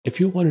If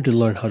you wanted to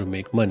learn how to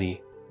make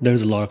money,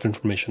 there's a lot of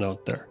information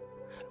out there.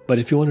 But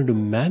if you wanted to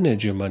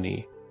manage your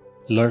money,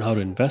 learn how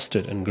to invest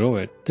it and grow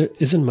it, there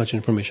isn't much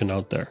information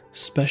out there,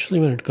 especially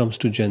when it comes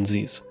to Gen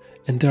Zs.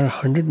 And there are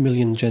 100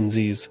 million Gen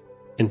Zs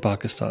in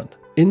Pakistan.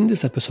 In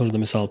this episode of the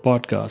Misal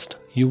podcast,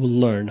 you will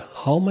learn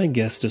how my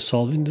guest is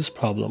solving this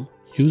problem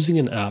using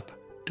an app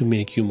to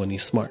make you money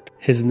smart.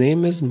 His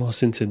name is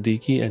Mohsen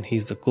Siddiqui and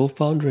he's the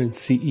co-founder and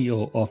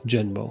CEO of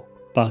GenMo,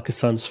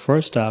 Pakistan's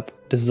first app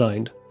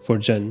designed for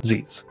Gen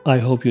Zs. I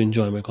hope you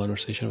enjoy my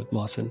conversation with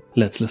Mohsen.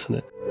 Let's listen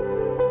in.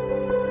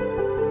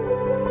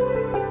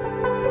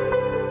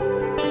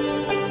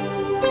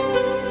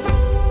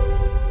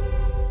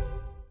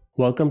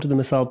 Welcome to the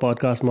Misal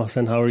podcast,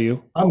 Mohsen. How are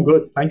you? I'm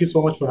good. Thank you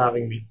so much for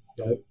having me.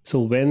 So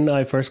when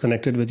I first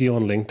connected with you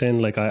on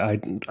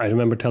LinkedIn, I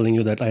remember telling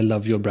you that I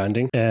love your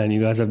branding and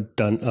you guys have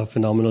done a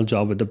phenomenal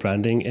job with the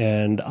branding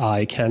and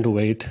I can't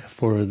wait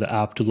for the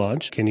app to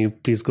launch. Can you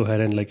please go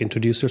ahead and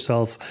introduce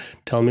yourself?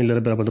 Tell me a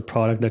little bit about the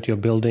product that you're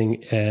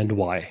building and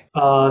why.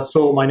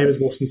 So my name is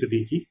Mohsen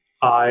Siddiqui.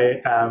 I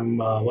am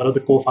one of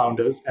the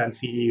co-founders and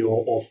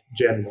CEO of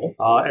GenMo.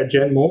 At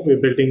GenMo, we're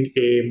building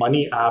a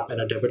money app and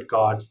a debit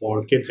card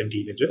for kids and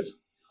teenagers.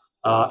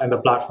 And the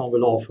platform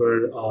will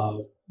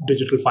offer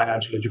digital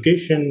financial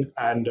education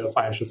and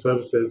financial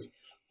services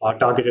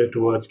targeted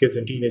towards kids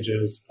and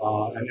teenagers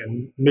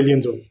and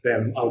millions of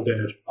them out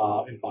there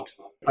in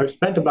Pakistan. I've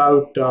spent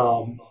about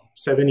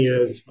 7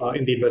 years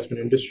in the investment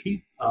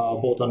industry,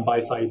 both on buy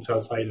side,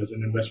 sell side as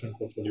an investment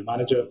portfolio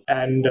manager,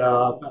 and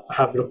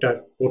have looked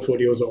at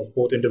portfolios of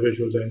both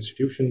individuals and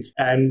institutions.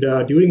 And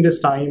during this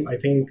time, I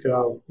think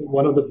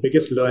one of the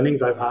biggest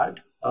learnings I've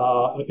had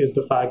is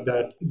the fact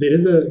that there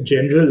is a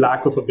general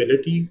lack of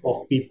ability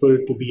of people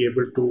to be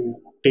able to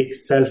take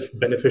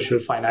self-beneficial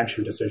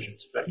financial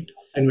decisions, right?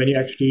 And when you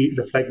actually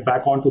reflect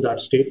back onto that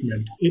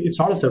statement, it's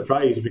not a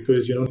surprise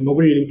because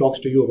nobody really talks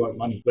to you about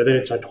money, whether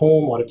it's at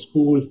home or at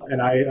school.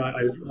 And I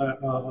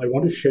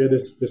want to share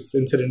this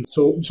incident.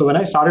 So when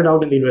I started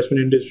out in the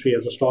investment industry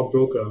as a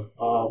stockbroker,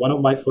 one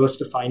of my first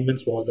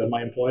assignments was that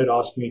my employer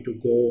asked me to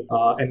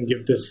go and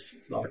give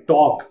this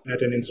talk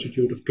at an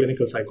institute of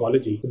clinical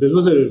psychology. This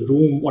was a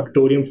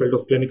auditorium filled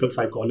of clinical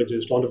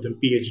psychologists, all of them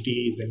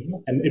PhDs,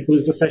 and it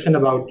was a session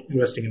about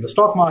investing in the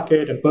stock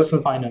market and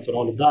personal finance and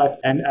all of that.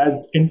 And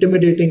as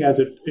intimidating as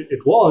it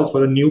was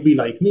for a newbie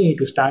like me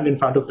to stand in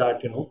front of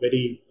that,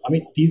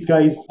 these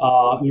guys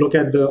look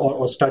at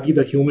or study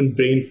the human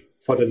brain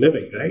for a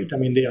living, right?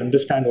 They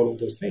understand all of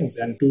those things.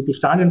 And to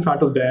stand in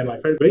front of them, I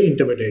felt very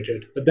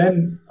intimidated. But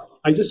then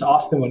I just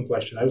asked them one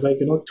question. I was like,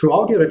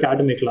 throughout your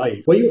academic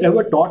life, were you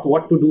ever taught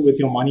what to do with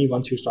your money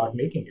once you start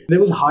making it? There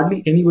was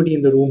hardly anybody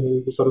in the room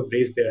who sort of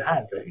raised their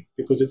hand, right?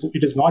 Because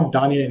it is not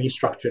done in any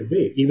structured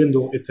way, even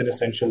though it's an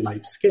essential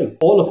life skill.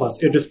 All of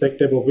us,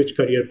 irrespective of which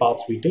career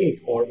paths we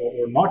take or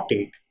not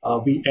take,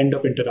 we end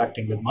up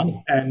interacting with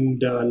money.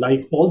 And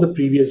like all the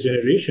previous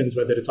generations,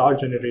 whether it's our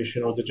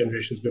generation or the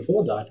generations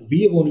before that,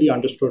 we have only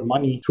understood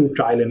money through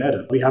trial and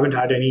error. We haven't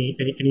had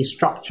any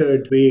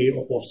structured way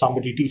of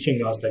somebody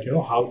teaching us that,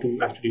 how to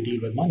actually deal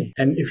with money.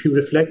 And if you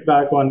reflect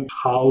back on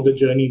how the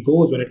journey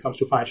goes when it comes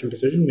to financial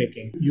decision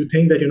making, you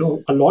think that,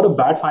 a lot of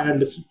bad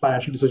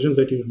financial decisions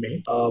that you've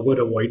made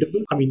were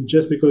avoidable.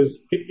 Just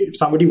because if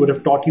somebody would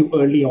have taught you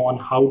early on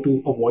how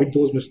to avoid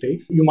those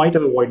mistakes, you might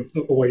have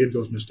avoided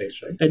those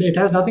mistakes, right? And it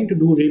has nothing to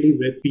do really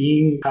with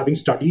having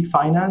studied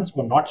finance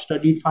or not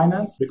studied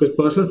finance, because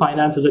personal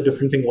finance is a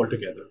different thing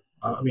altogether.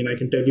 I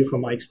can tell you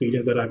from my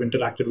experience that I've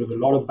interacted with a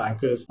lot of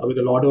bankers, with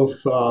a lot of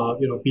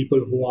people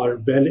who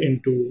are well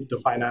into the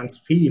finance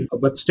field,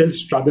 but still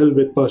struggle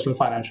with personal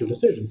financial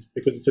decisions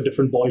because it's a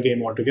different ball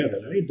game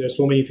altogether, right? There's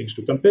so many things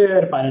to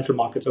compare. Financial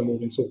markets are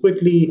moving so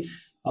quickly.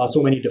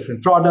 So many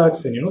different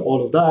products and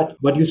all of that,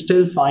 but you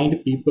still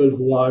find people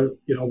who are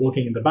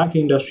working in the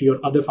banking industry or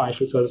other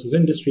financial services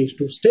industries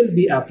to still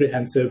be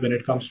apprehensive when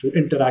it comes to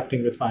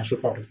interacting with financial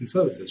products and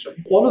services, right?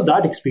 All of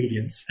that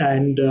experience,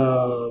 and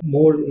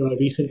more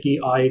recently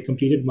I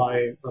completed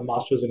my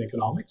master's in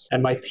economics,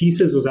 and my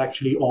thesis was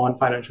actually on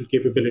financial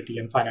capability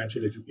and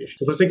financial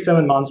education. So for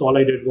 6-7 months all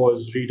I did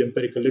was read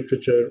empirical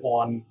literature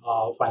on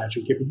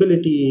financial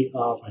capability,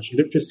 financial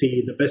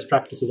literacy, the best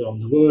practices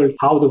around the world,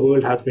 how the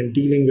world has been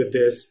dealing with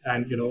this.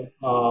 And,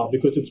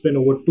 because it's been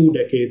over 2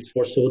 decades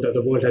or so that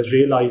the world has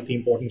realized the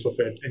importance of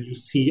it. And you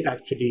see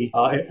actually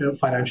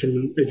financial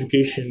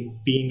education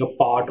being a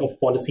part of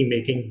policy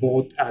making,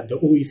 both at the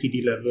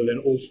OECD level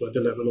and also at the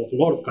level of a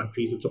lot of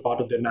countries. It's a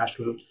part of their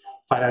national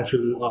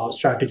financial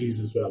strategies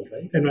as well,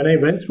 right? And when I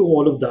went through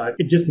all of that,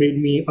 it just made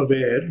me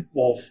aware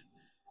of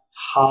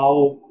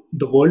how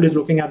the world is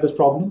looking at this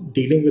problem,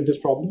 dealing with this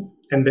problem.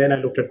 And then I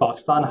looked at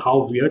Pakistan,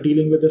 how we are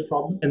dealing with this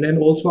problem. And then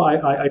also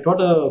I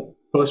taught a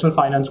personal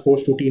finance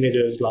course to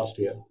teenagers last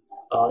year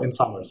in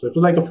summer. So it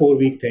was like a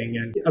 4-week thing.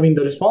 And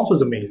the response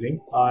was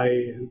amazing.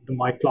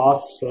 My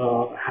class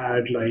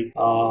had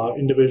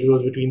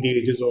individuals between the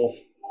ages of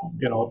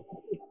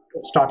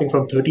starting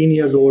from 13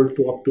 years old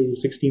to up to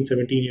 16,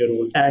 17-year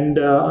old. And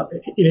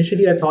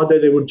initially, I thought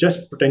that they would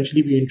just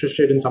potentially be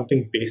interested in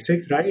something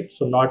basic, right?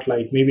 So not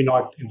like, maybe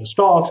not in the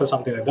stocks or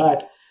something like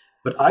that.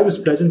 But I was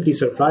pleasantly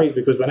surprised,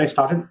 because when I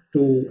started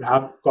to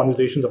have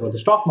conversations about the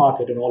stock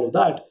market and all of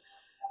that,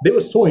 they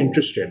were so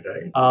interested,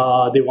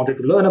 right? They wanted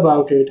to learn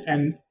about it.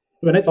 And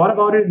when I thought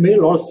about it, it made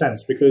a lot of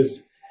sense,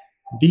 because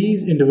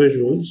these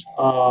individuals,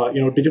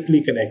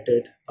 digitally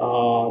connected,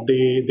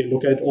 they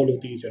look at all of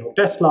these,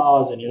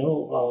 Teslas, and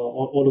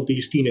all of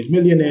these teenage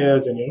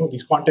millionaires, and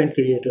these content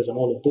creators and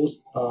all of those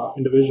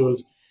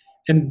individuals,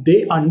 and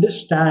they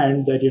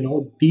understand that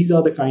these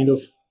are the kind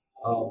of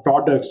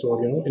products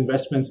or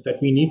investments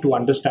that we need to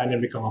understand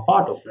and become a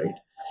part of, right?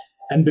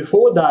 And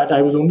before that,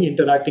 I was only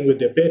interacting with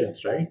their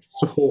parents, right?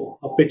 So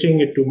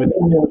pitching it to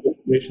millennial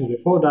generations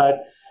before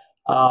that,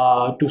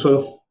 to sort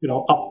of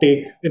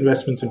uptake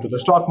investments into the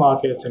stock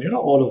markets and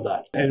all of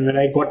that. And when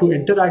I got to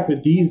interact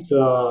with these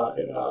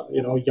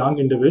young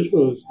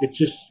individuals, it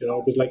just it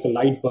was like a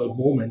light bulb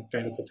moment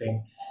kind of a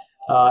thing.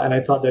 And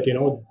I thought that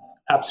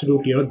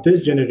absolutely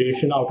this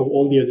generation, out of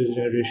all the other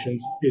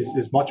generations,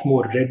 is much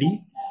more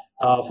ready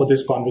for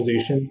this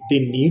conversation. They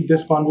need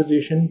this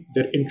conversation.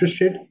 They're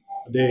interested.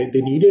 They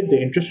need it.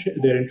 They're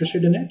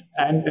interested in it,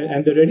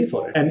 and they're ready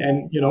for it.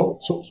 And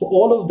so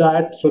all of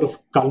that sort of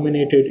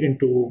culminated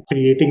into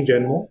creating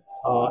GenMo.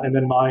 And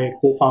then my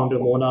co-founder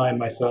Mona and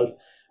myself,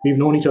 we've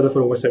known each other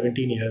for over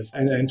 17 years,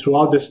 and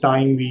throughout this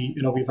time,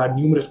 we've had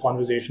numerous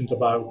conversations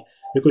about,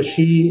 because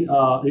she's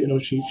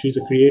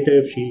a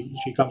creative.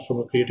 She comes from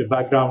a creative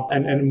background,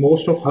 and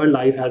most of her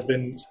life has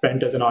been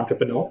spent as an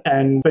entrepreneur.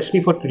 And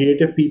especially for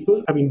creative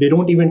people, I mean, they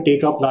don't even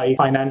take up like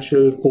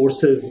financial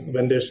courses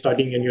when they're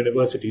studying in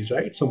universities,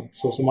 right? So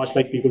much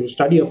like people who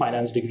study a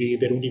finance degree,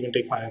 they don't even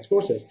take finance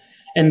courses,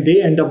 and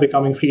they end up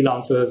becoming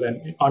freelancers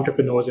and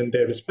entrepreneurs in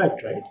their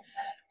respect, right?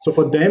 So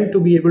for them to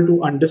be able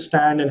to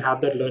understand and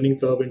have that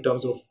learning curve in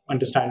terms of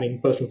understanding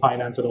personal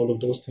finance and all of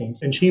those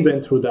things, and she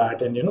went through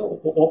that, and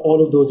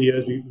all of those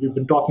years we've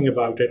been talking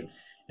about it.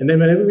 And then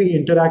whenever we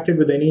interacted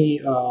with any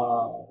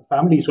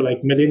family, so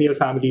like millennial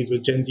families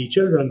with Gen Z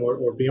children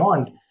or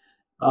beyond,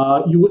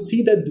 you would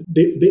see that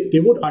they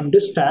would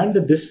understand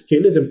that this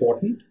skill is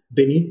important.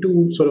 They need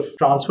to sort of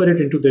transfer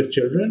it into their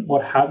children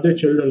or have their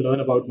children learn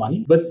about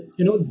money. But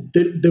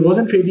there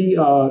wasn't really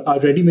a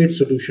ready-made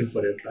solution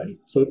for it, right?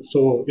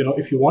 So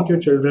if you want your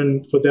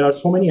children, so there are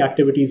so many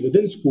activities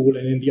within school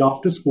and in the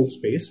after-school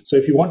space. So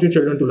if you want your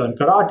children to learn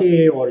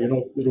karate or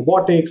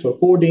robotics or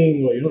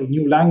coding or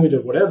new language or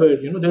whatever,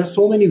 there are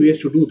so many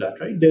ways to do that,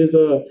 right? There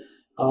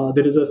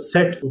is a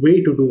set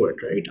way to do it,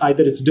 right?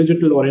 Either it's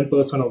digital or in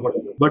person or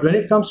whatever. But when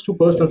it comes to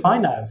personal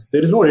finance,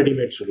 there is no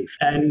ready-made solution.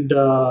 And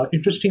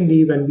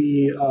interestingly, when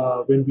we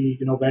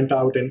went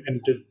out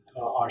and did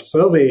our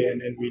survey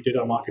and we did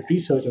our market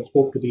research and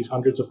spoke to these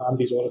hundreds of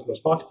families all across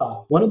Pakistan,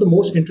 one of the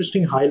most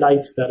interesting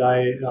highlights that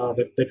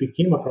that we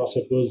came across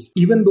it was,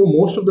 even though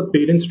most of the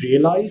parents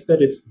realize that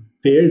it's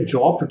their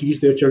job to teach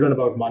their children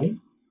about money,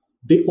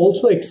 they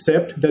also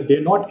accept that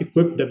they're not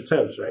equipped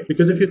themselves, right?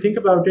 Because if you think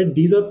about it,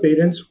 these are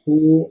parents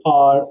who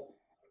are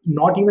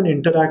not even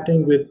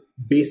interacting with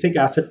basic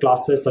asset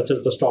classes such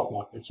as the stock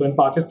market. So in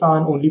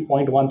Pakistan, only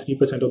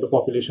 0.13% of the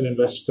population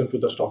invests into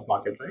the stock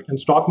market, right? And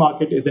stock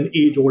market is an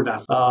age-old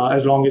asset,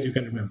 as long as you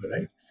can remember,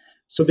 right?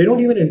 So they don't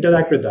even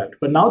interact with that.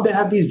 But now they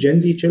have these Gen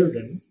Z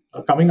children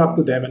coming up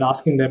to them and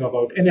asking them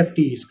about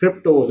NFTs,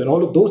 cryptos, and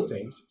all of those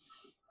things.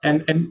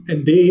 And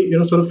they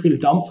sort of feel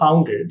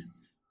dumbfounded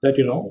that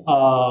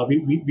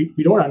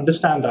we don't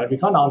understand that, we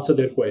can't answer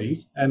their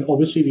queries, and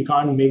obviously we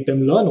can't make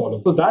them learn all of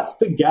it. So that's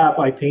the gap,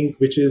 I think,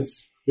 which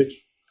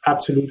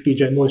absolutely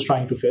GenMo is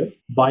trying to fill,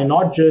 by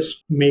not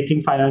just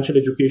making financial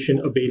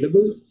education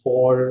available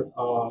for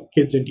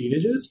kids and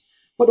teenagers,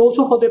 but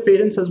also for their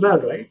parents as well,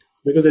 right?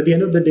 Because at the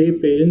end of the day,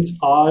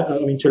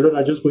 children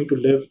are just going to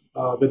live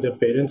with their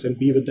parents and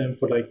be with them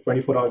for like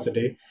 24 hours a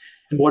day.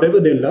 And whatever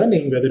they're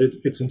learning, whether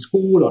it's in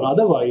school or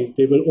otherwise,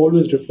 they will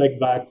always reflect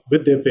back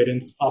with their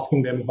parents,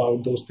 asking them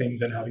about those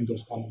things and having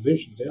those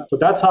conversations. Yeah. So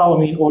that's how,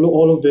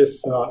 all of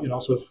this, sort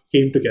of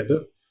came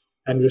together.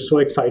 And we're so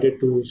excited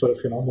to sort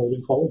of,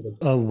 moving forward with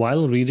it.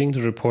 While reading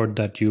the report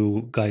that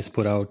you guys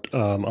put out,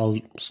 I'll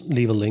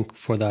leave a link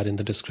for that in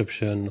the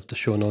description of the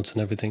show notes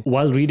and everything.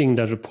 While reading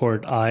that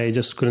report, I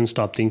just couldn't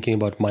stop thinking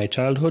about my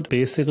childhood.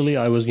 Basically,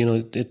 I was,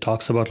 it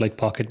talks about like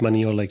pocket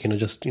money or like,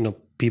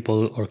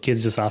 people or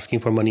kids just asking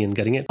for money and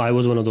getting it. I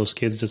was one of those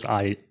kids,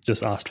 I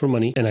just asked for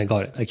money and I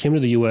got it. I came to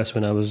the US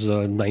when I was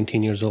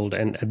 19 years old,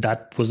 and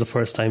that was the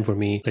first time for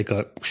me, like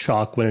a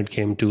shock when it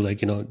came to like,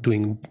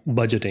 doing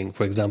budgeting.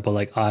 For example,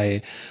 like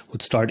I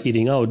would start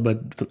eating out, but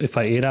if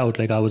I ate out,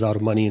 like I was out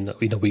of money in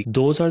a week.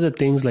 Those are the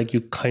things like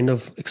you kind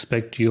of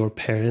expect your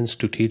parents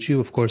to teach you.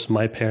 Of course,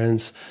 my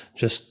parents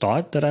just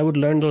thought that I would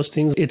learn those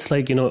things. It's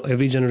like,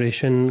 every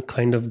generation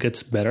kind of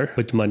gets better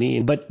with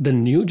money. But the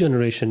new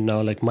generation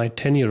now, like my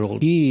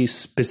 10-year-old, he he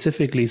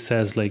specifically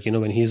says, like,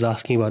 when he's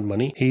asking about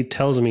money, he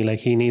tells me like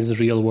he needs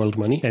real world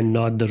money and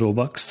not the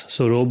Robux.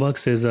 So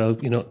Robux is a,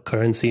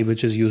 currency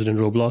which is used in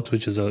Roblox,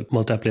 which is a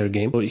multiplayer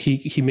game. So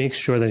he makes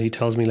sure that he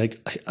tells me like,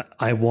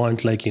 I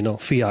want like,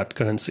 fiat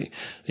currency.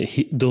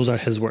 Those are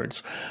his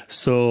words.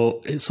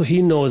 So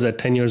he knows at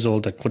 10 years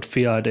old, like what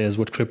fiat is,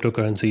 what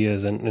cryptocurrency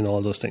is, and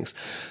all those things.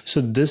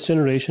 So this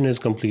generation is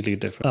completely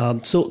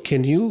different. So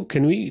can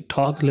we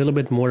talk a little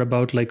bit more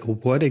about like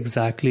what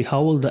exactly,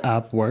 how will the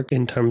app work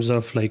in terms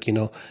of like,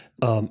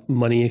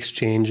 money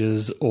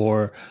exchanges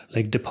or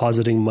like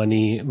depositing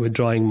money,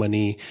 withdrawing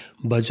money,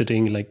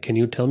 budgeting? Like, can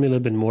you tell me a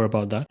little bit more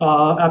about that?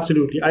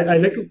 Absolutely.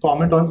 I'd like to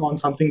comment on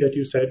something that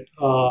you said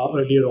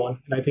earlier on.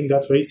 And I think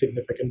that's very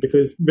significant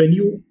because when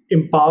you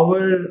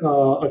empower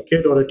a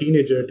kid or a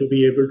teenager to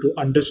be able to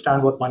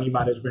understand what money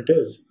management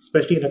is,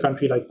 especially in a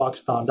country like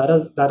Pakistan,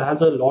 that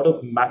has a lot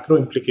of macro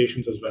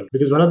implications as well.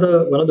 Because one of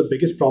the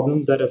biggest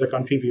problems that as a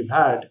country we've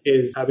had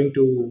is having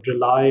to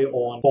rely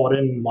on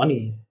foreign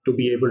money to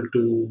be able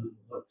to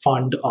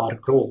fund our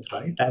growth,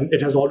 right? And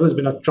it has always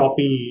been a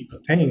choppy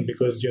thing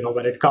because,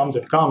 when it comes,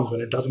 it comes.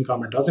 When it doesn't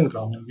come, it doesn't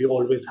come. And we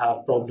always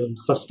have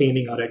problems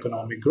sustaining our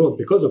economic growth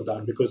because of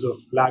that, because of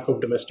lack of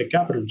domestic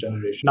capital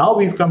generation. Now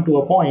we've come to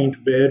a point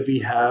where we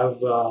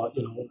have,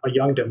 a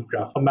young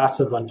demographic, a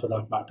massive one for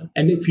that matter.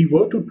 And if we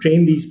were to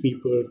train these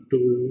people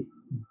to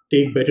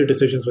take better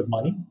decisions with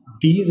money,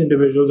 these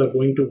individuals are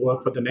going to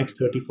work for the next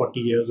 30, 40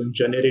 years and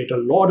generate a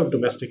lot of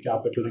domestic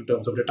capital in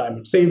terms of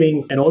retirement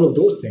savings and all of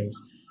those things,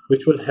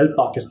 which will help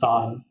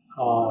Pakistan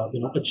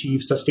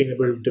achieve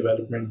sustainable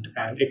development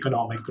and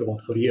economic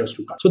growth for years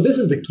to come. So this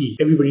is the key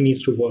everybody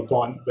needs to work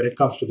on when it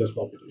comes to this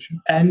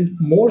population. And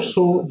more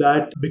so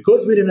that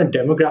because we're in a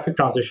demographic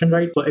transition,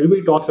 right? So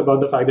everybody talks about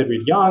the fact that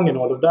we're young and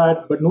all of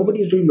that, but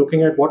nobody is really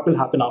looking at what will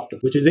happen after,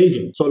 which is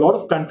aging. So a lot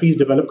of countries,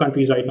 developed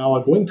countries right now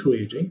are going through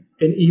aging.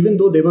 And even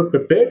though they were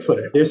prepared for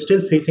it, they're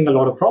still facing a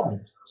lot of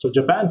problems. So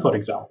Japan, for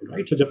example,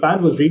 right? So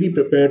Japan was really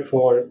prepared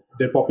for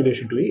their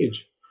population to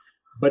age.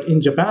 But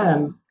in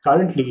Japan,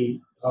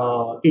 currently,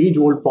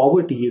 age-old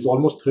poverty is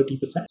almost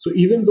 30%. So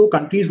even though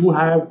countries who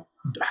have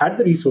had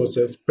the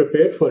resources,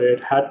 prepared for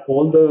it, had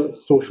all the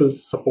social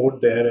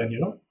support there and,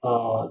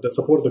 the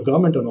support of the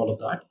government and all of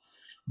that,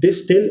 they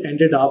still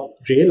ended up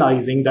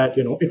realizing that,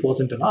 it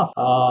wasn't enough.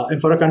 And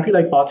for a country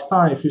like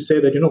Pakistan, if you say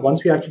that,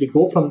 once we actually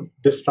go from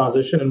this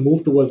transition and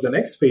move towards the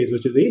next phase,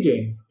 which is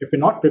aging, if we're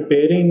not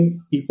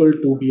preparing people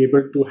to be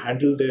able to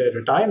handle their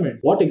retirement,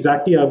 what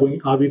exactly are we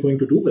going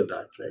to do with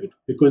that, right?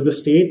 Because the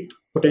state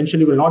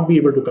potentially will not be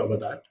able to cover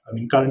that. I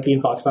mean, currently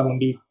in Pakistan,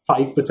 only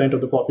 5%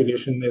 of the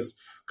population is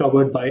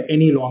covered by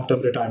any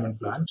long-term retirement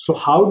plan. So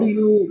how do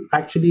you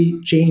actually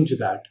change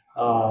that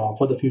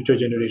for the future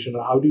generation,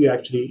 or how do you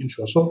actually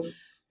ensure? So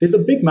there's a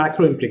big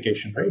macro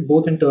implication, right?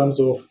 Both in terms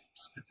of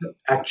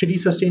actually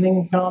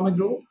sustaining economic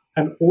growth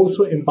and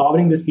also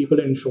empowering these people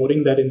and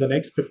ensuring that in the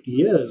next 50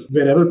 years,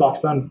 wherever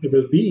Pakistan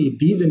will be,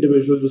 these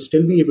individuals will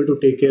still be able to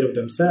take care of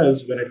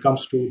themselves when it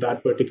comes to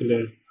that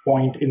particular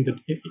point in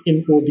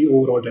the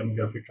overall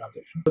demographic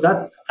transition. So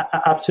that's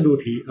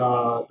absolutely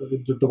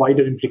the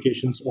wider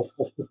implications of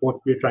what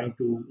we're trying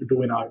to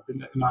do in our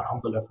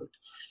humble effort.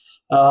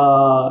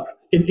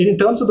 In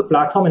terms of the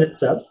platform in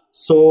itself,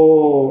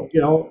 so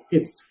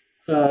it's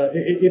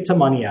a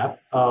money app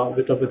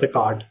with a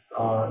card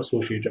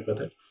associated with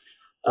it.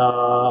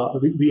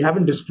 We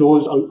haven't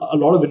disclosed a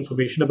lot of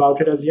information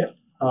about it as yet,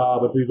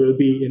 but we will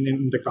be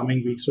in the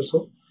coming weeks or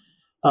so.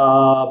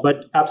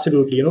 But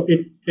absolutely, it'll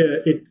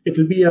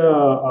be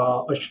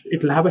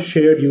it'll have a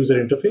shared user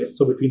interface,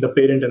 so between the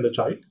parent and the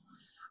child.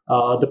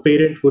 The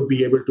parent would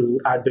be able to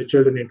add their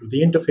children into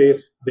the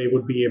interface. They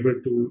would be able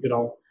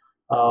to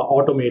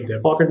automate their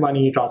pocket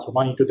money, transfer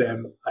money to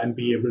them, and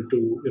be able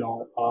to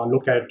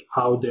look at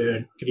how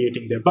they're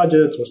creating their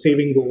budgets or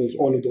saving goals,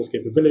 all of those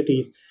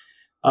capabilities.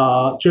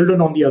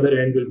 Children on the other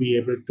end will be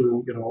able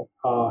to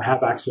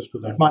have access to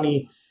that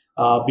money,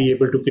 be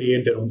able to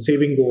create their own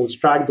saving goals,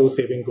 track those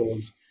saving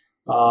goals,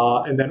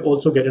 and then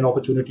also get an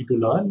opportunity to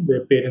learn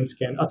where parents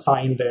can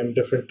assign them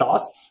different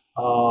tasks,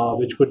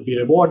 which could be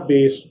reward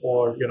based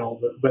or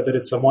whether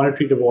it's a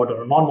monetary reward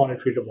or a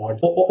non-monetary reward.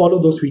 All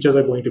of those features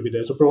are going to be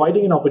there. So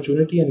providing an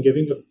opportunity and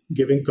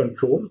giving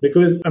control,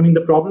 because I mean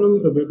the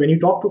problem when you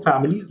talk to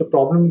families, the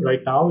problem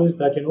right now is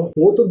that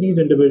both of these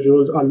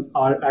individuals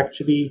are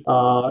actually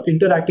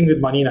interacting with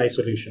money in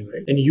isolation,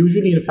 right? And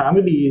usually in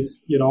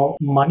families,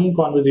 money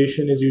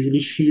conversation is usually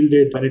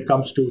shielded when it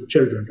comes to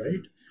children, right?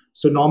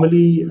 So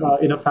normally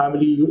in a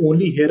family, you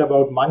only hear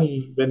about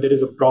money when there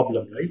is a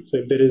problem, right? So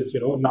if there is,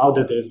 now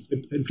that there's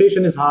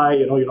inflation is high,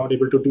 you're not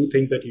able to do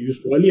things that you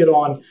used to earlier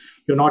on.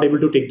 You're not able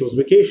to take those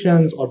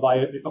vacations or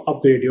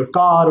upgrade your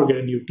car or get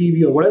a new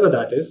TV or whatever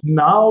that is.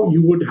 Now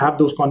you would have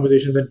those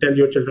conversations and tell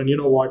your children,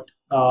 we'll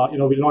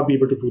not be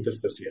able to do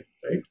this year,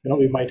 right?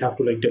 We might have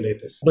to delay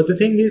this. But the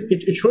thing is,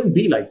 it shouldn't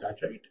be like that,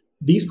 right?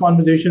 these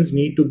conversations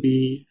need to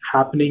be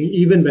happening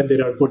even when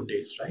there are good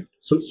days, right?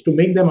 So it's to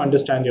make them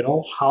understand,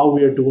 how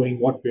we are doing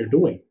what we're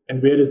doing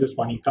and where is this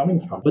money coming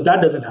from. But that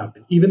doesn't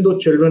happen. Even though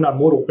children are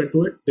more open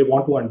to it, they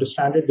want to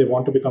understand it, they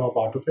want to become a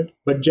part of it.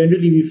 But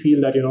generally, we feel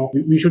that,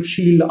 we should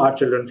shield our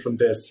children from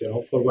this,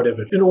 for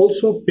whatever. And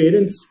also,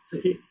 parents,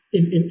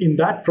 in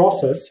that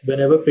process,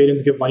 whenever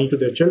parents give money to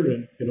their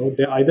children,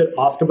 they either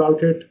ask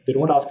about it, they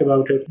don't ask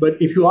about it.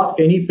 But if you ask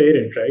any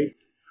parent, right,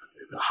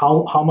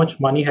 how much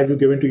money have you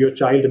given to your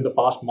child in the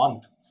past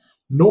month?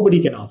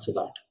 Nobody can answer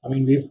that. I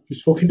mean, we've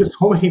spoken to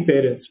so many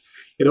parents,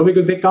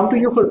 because they come to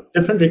you for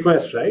different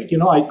requests, right?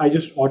 I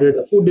just ordered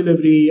a food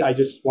delivery. I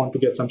just want to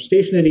get some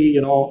stationery.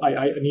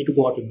 I need to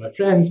go out with my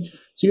friends.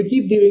 So you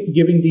keep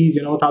giving these,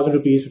 1,000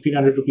 rupees,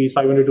 1,500 rupees,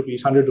 500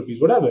 rupees, 100 rupees,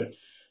 whatever.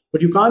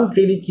 But you can't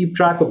really keep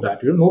track of that.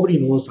 Nobody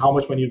knows how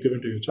much money you've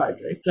given to your child,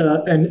 right?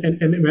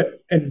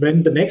 And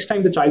when the next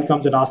time the child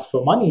comes and asks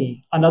for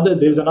money,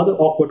 there's another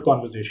awkward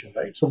conversation,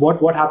 right? So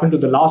what happened to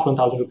the last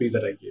 1,000 rupees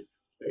that I gave,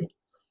 right?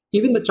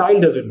 Even the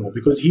child doesn't know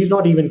because he's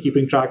not even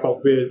keeping track of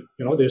where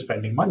they're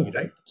spending money,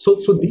 right? So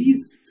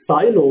these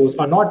silos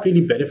are not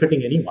really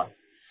benefiting anyone.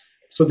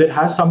 So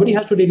somebody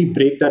has to really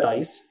break that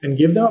ice and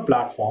give them a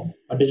platform,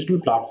 a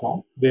digital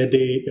platform, where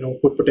they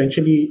could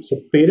potentially,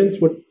 so parents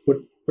would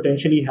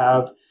potentially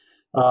have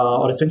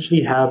or essentially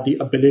have the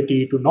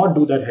ability to not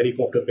do that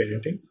helicopter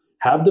parenting,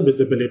 have the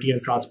visibility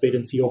and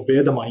transparency of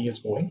where the money is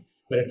going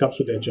when it comes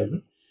to their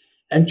children.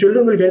 And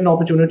children will get an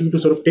opportunity to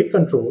sort of take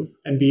control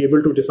and be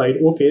able to decide,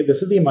 okay,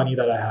 this is the money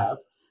that I have.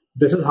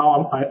 This is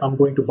how I'm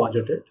going to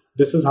budget it.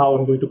 This is how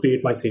I'm going to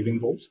create my saving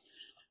goals.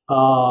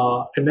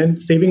 And then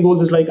saving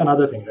goals is like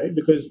another thing, right?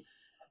 Because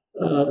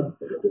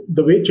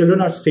the way children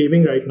are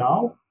saving right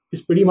now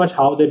is pretty much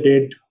how they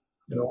did,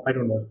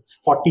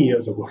 40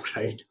 years ago,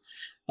 right?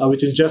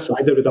 Which is just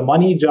either with a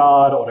money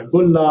jar or a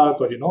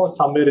gullak or,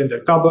 somewhere in their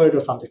cupboard or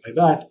something like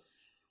that.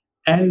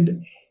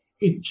 And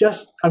it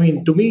just,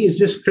 to me, it's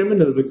just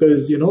criminal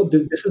because,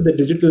 this is the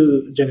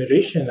digital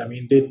generation. I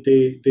mean,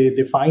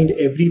 they find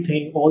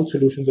everything, all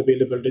solutions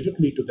available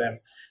digitally to them.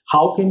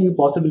 How can you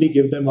possibly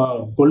give them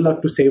a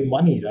gullak to save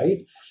money,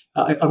 right?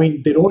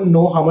 They don't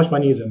know how much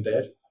money is in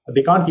there.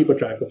 They can't keep a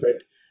track of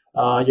it.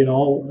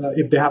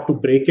 If they have to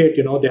break it,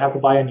 they have to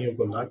buy a new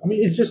gullak.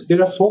 It's just, there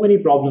are so many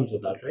problems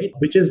with that, right?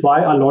 Which is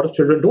why a lot of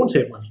children don't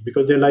save money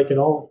because they're like,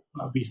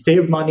 we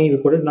saved money, we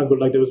put it in a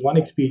gullak. There was one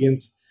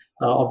experience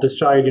of this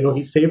child,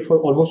 he saved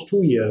for almost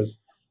 2 years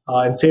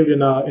and saved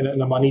in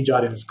a money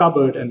jar in his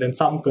cupboard. And then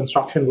some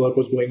construction work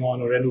was going on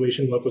or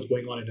renovation work was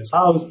going on in his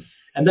house.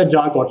 And that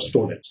jar got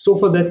stolen. So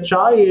for that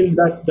child,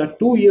 that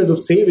 2 years of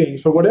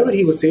savings for whatever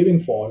he was saving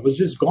for was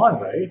just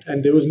gone, right?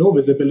 And there was no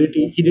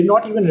visibility. He did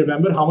not even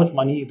remember how much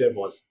money there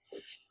was.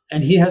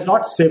 And he has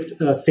not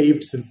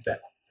saved since then,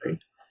 right?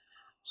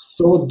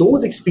 So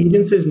those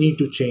experiences need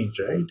to change,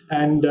 right?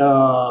 And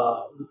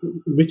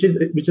which is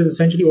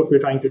essentially what we're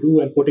trying to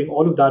do and putting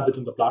all of that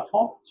within the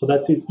platform. So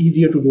that it's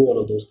easier to do all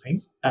of those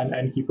things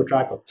and keep a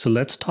track of. So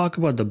let's talk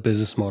about the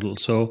business model.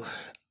 So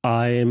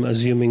I am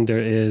assuming there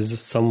is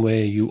some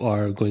way you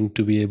are going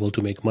to be able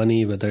to make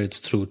money, whether it's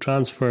through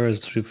transfers,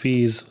 through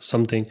fees,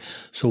 something.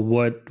 So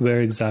where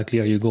exactly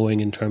are you going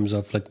in terms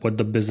of like what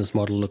the business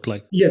model look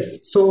like? Yes.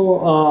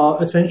 So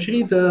essentially,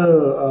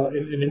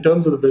 in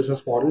terms of the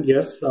business model,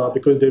 yes,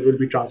 because there will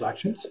be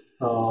transactions.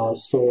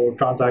 So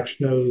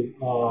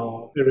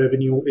transactional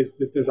revenue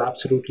is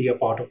absolutely a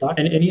part of that,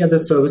 and any other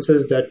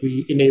services that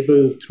we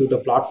enable through the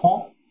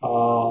platform.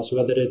 So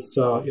whether it's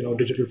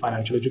digital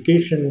financial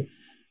education.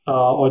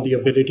 Or the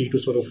ability to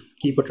sort of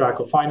keep a track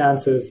of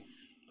finances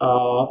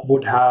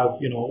would have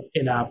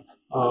in-app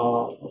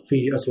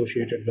fee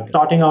associated with it.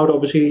 Starting out,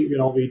 obviously,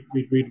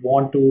 we'd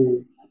want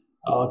to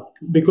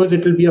because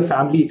it will be a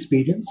family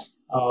experience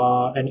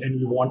and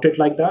we want it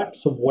like that.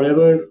 So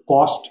whatever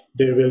cost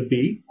there will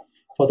be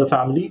for the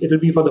family, it will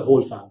be for the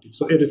whole family.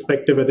 So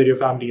irrespective whether your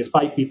family is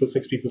 5 people,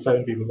 6 people,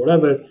 7 people,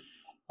 whatever.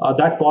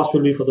 That cost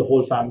will be for the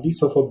whole family,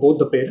 so for both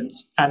the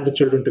parents and the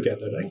children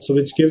together, right? So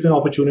which gives an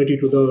opportunity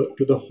to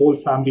the whole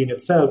family in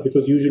itself,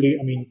 because usually,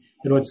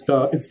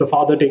 it's the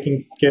father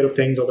taking care of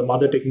things or the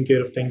mother taking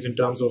care of things in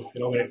terms of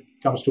when it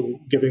comes to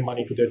giving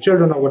money to their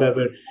children or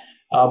whatever.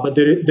 But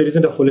there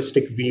isn't a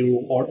holistic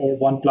view or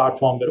one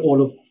platform where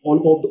all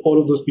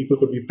of those people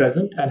could be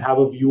present and have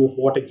a view of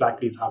what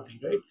exactly is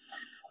happening, right?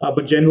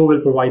 But GenMo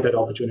will provide that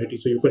opportunity,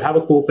 so you could have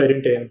a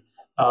co-parent in.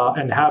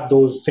 And have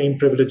those same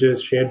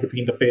privileges shared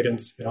between the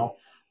parents,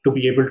 to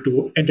be able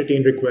to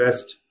entertain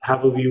requests,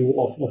 have a view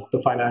of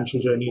the financial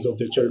journeys of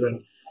their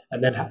children,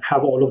 and then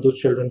have all of those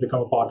children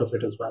become a part of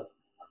it as well.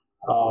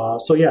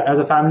 So yeah, as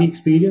a family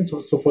experience,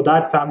 so for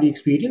that family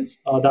experience,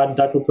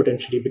 that would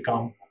potentially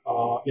become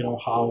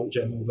how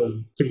GenMo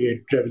will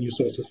create revenue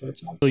sources for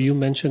itself. So you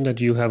mentioned that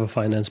you have a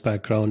finance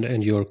background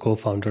and your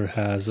co-founder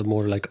has a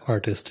more like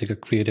artistic, a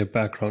creative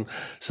background.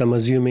 So I'm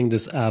assuming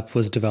this app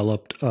was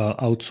developed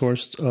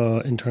outsourced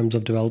in terms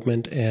of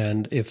development.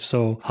 And if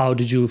so, how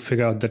did you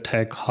figure out the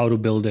tech, how to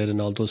build it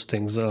and all those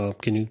things?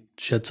 Can you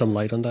shed some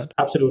light on that?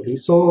 Absolutely.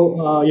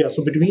 So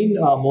so between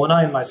Mona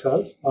and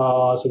myself,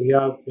 so we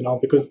have,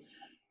 because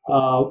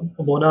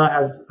Mona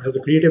has a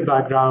creative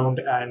background,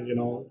 and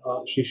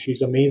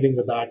she's amazing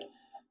with that.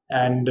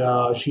 And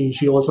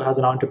she also has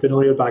an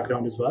entrepreneurial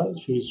background as well.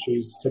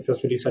 She's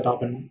successfully set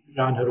up and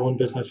ran her own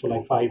business for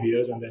like 5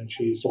 years, and then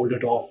she sold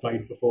it off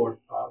right before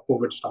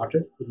COVID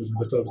started. It was in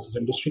the services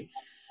industry.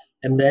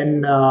 And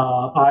then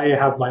I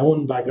have my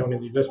own background in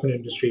the investment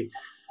industry.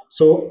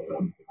 So,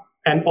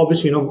 and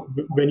obviously,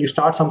 when you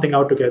start something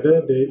out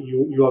together,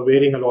 you are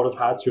wearing a lot of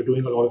hats. You're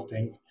doing a lot of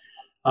things.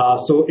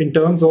 So, in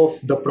terms of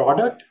the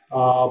product,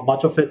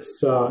 much of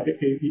its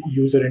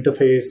user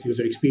interface,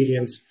 user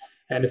experience,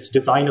 and its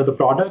design of the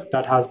product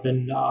that has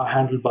been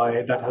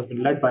that has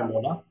been led by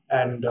Mona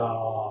and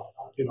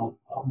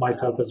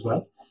myself as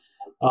well.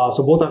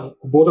 So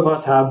both of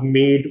us have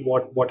made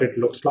what it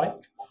looks like.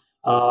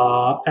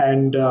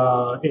 And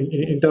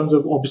in terms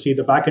of obviously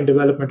the back end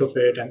development of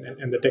it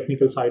and the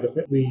technical side of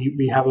it,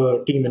 we have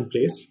a team in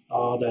place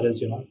that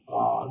is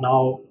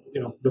now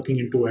looking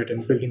into it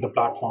and building the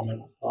platform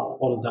and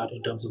all of that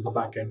in terms of the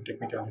back end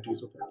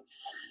technicalities of it.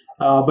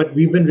 But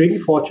we've been really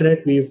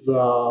fortunate. We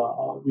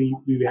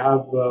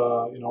have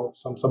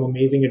some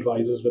amazing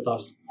advisors with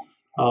us,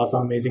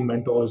 some amazing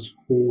mentors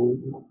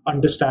who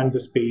understand the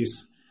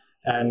space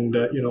and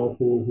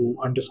who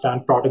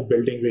understand product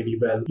building really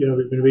well.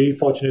 We've been really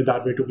fortunate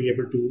that way to be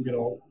able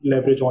to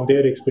leverage on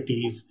their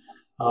expertise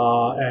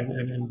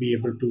and be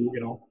able to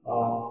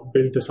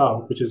build this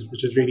out, which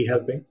is really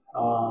helping.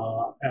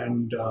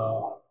 And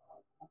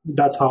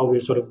that's how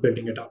we're sort of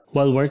building it up.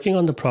 While working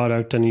on the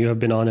product, and you have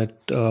been on it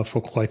for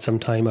quite some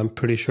time, I'm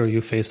pretty sure you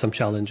faced some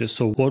challenges.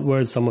 So what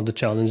were some of the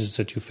challenges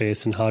that you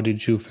faced, and how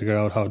did you figure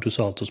out how to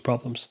solve those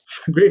problems?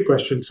 Great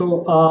question.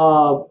 So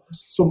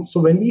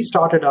when we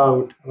started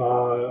out,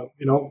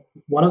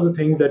 one of the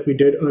things that we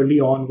did early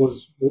on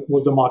was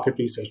the market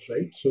research,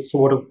 right? So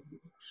sort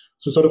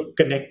of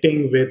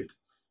connecting with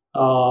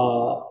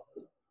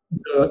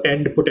the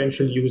end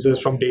potential users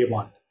from day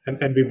one,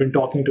 and we've been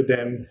talking to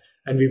them,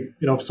 and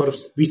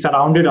we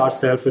surrounded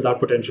ourselves with our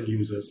potential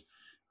users,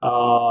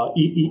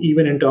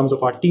 even in terms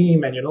of our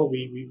team, and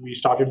we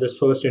started this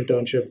first teen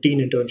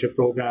internship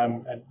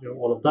program, and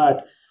all of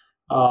that.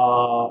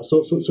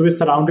 So we're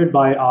surrounded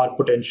by our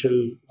potential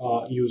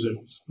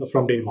users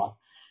from day one.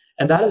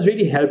 And that has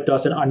really helped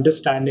us in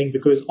understanding,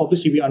 because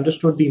obviously we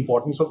understood the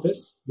importance of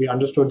this. We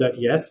understood that,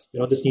 yes,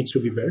 this needs to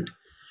be built.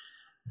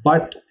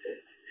 But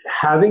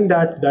having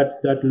that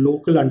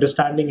local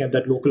understanding and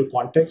that local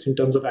context in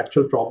terms of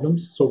actual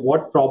problems. So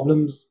what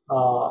problems,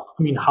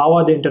 how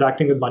are they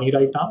interacting with money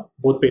right now,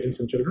 both parents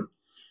and children?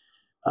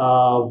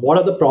 What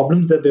are the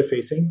problems that they're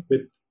facing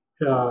with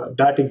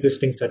that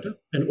existing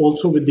setup, and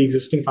also with the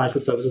existing financial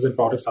services and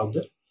products out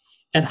there,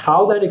 and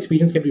how that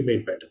experience can be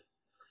made better.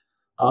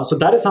 So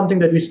that is something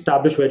that we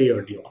established very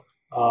early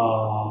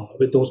on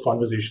with those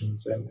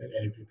conversations and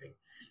everything.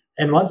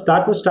 And once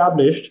that was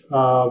established,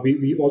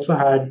 we also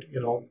had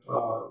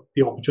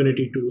the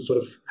opportunity to sort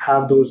of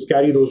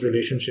carry those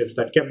relationships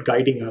that kept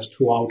guiding us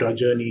throughout our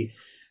journey,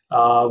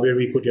 where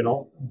we could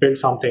build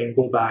something,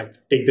 go back,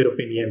 take their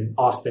opinion,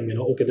 ask them,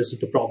 okay, this is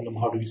the problem,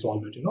 how do we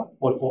solve it,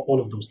 all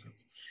of those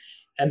things.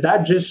 And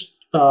that just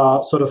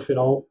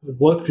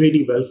worked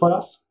really well for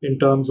us in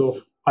terms of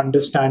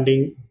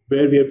understanding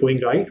where we are going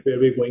right, where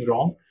we're going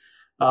wrong.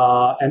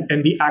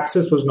 And the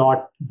access was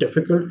not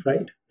difficult,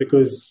 right?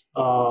 Because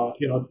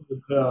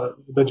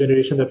the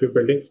generation that we're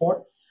building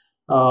for,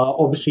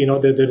 obviously,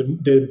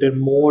 they're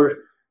more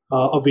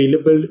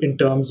available in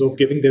terms of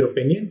giving their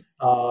opinion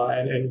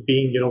and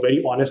being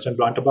very honest and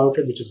blunt about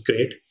it, which is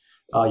great.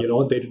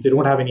 They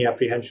don't have any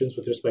apprehensions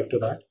with respect to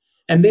that,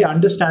 and they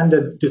understand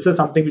that this is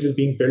something which is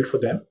being built for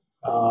them.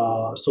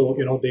 So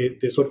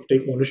they sort of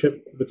take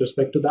ownership with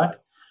respect to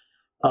that.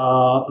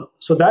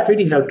 So that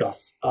really helped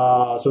us.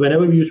 So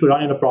whenever we used to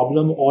run in a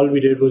problem, all we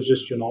did was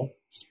just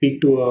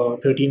speak to a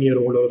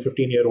 13-year-old or a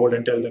 15-year-old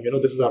and tell them,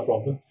 this is our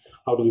problem.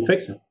 How do we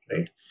fix it,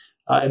 right?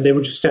 And they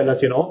would just tell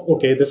us,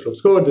 okay, this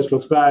looks good, this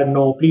looks bad.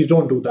 No, please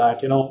don't do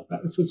that.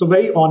 So it's a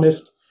very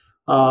honest,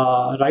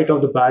 right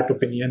off the bat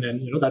opinion,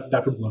 and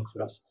that would work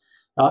for us.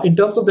 In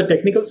terms of the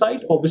technical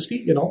side,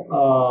 obviously,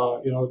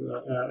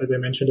 as I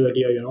mentioned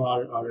earlier,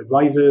 our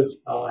advisors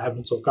have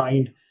been so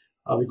kind.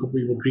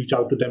 We would reach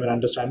out to them and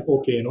understand,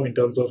 okay, in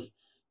terms of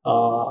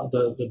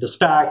the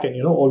stack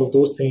and all of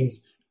those things,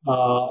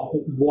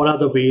 what are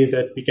the ways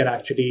that we can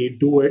actually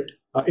do it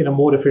in a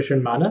more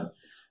efficient manner,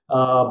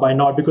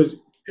 because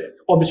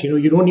obviously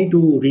you don't need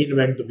to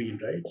reinvent the wheel,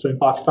 right? So in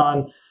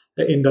Pakistan,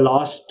 in the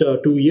last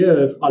 2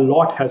 years, a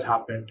lot has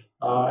happened,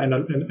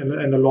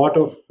 and a lot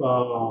of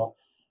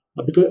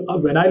because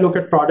when I look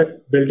at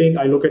product building,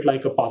 I look at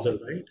like a puzzle,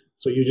 right?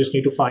 So you just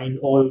need to find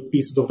all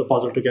pieces of the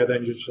puzzle together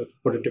and you just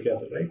put it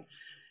together, right?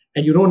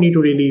 And you don't need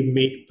to really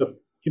make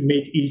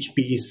each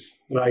piece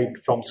right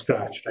from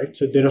scratch, right?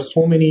 So there are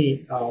so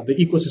many, the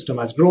ecosystem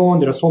has grown.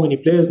 There are so many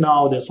players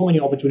now. There are so many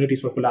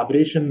opportunities for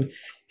collaboration.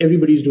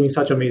 Everybody's doing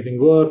such amazing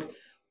work,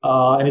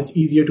 and it's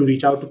easier to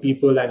reach out to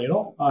people and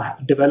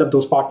develop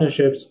those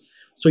partnerships.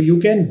 So you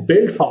can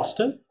build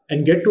faster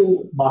and get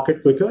to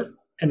market quicker,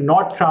 and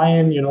not try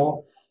and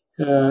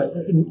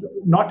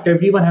not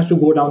everyone has to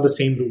go down the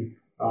same route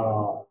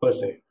per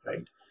se,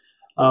 right?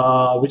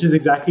 Which is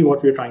exactly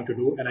what we're trying to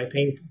do. And I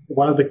think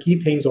one of the key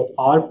things of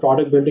our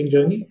product building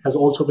journey has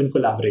also been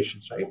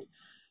collaborations, right?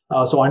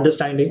 So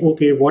understanding,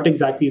 okay, what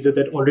exactly is it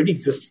that already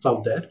exists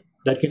out there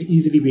that can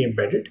easily be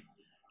embedded,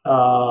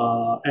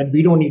 and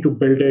we don't need to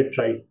build it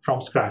right from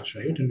scratch,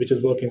 right? And which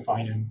is working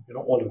fine, and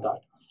all of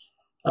that.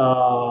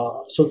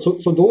 So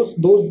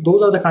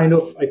those are the kind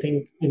of, I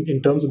think,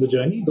 in terms of the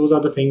journey, those are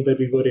the things that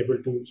we were able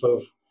to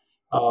sort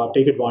of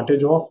take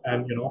advantage of,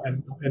 and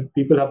and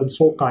people have been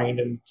so kind,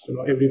 and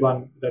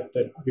everyone that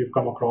we've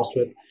come across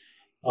with,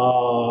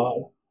 uh,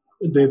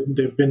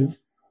 they've been,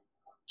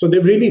 so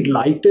they've really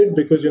liked it,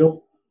 because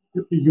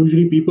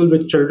usually people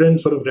with children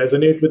sort of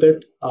resonate with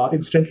it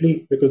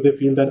instantly, because they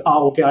feel that,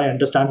 okay, I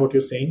understand what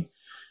you're saying,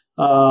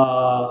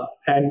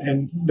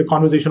 and the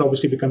conversation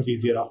obviously becomes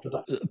easier after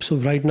that. So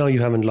right now you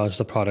haven't launched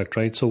the product,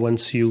 right? So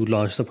once you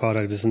launch the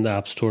product, it's in the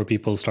app store,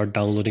 people start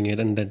downloading it,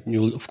 and then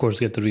you'll of course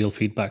get the real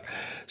feedback.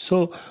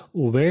 So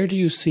where do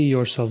you see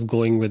yourself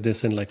going with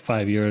this in like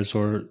 5 years?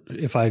 Or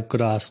if I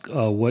could ask,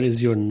 what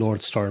is your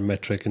North Star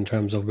metric in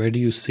terms of where do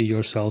you see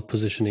yourself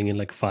positioning in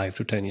like 5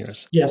 to 10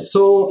 years? Yes.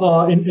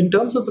 So in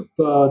terms of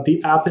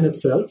the app in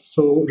itself,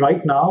 so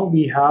right now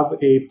we have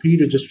a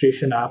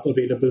pre-registration app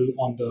available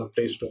on the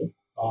Play Store.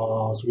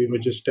 So we were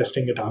just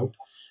testing it out.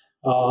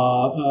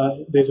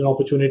 There's an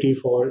opportunity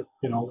for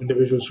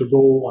individuals to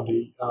go on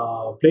the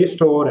Play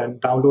Store and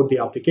download the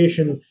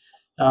application,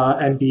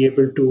 and be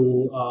able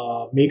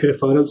to make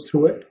referrals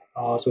through it.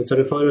 So it's a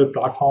referral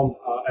platform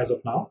as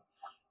of now,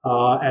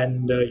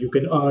 and you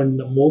can earn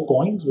more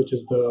coins, which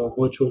is the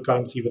virtual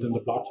currency within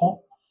the platform.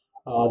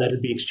 That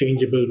will be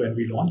exchangeable when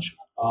we launch.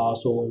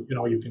 So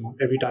you can,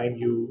 every time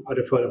you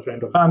refer a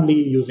friend or family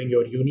using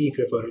your unique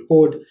referral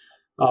code,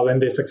 when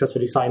they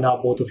successfully sign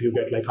up, both of you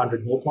get like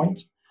 100 more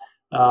coins.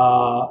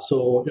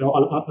 So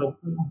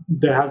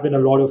there has been a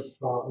lot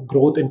of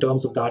growth in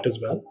terms of that as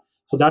well.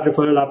 So that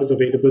referral app is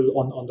available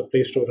on the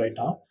Play Store right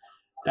now.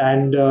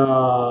 And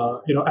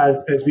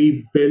as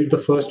we build the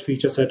first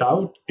feature set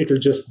out, it'll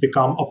just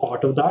become a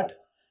part of that.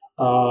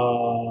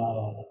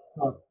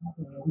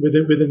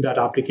 Within that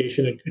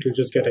application, it'll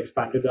just get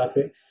expanded that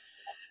way.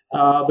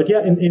 But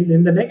yeah,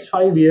 in the next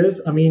 5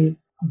 years, I mean,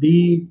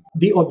 the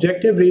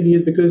objective really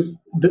is, because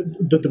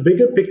the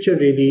bigger picture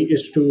really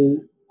is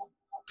to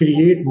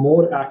create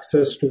more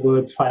access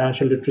towards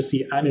financial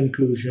literacy and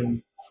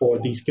inclusion for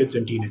these kids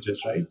and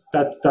teenagers, right?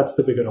 That's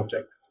the bigger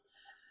objective,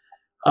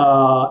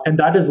 and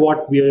that is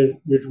what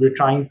we're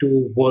trying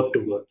to work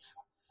towards.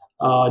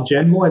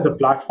 GenMo as a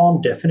platform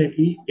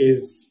definitely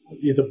is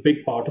a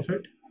big part of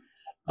it,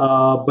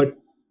 but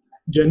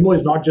GenMo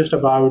is not just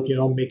about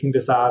making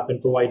this app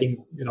and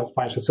providing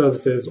financial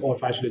services or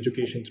financial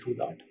education through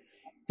that.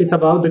 It's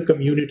about the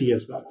community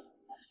as well,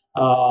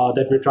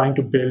 that we're trying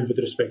to build with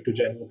respect to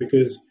GenMo,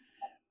 because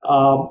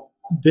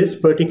this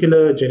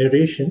particular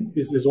generation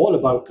is all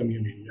about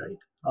community, right?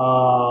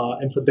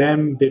 And for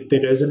them, they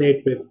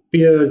resonate with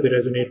peers, they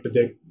resonate with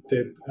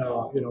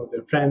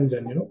their friends,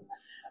 and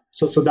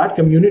so that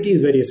community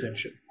is very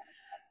essential.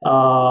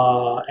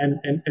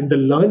 And the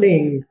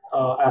learning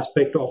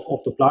aspect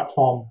of the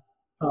platform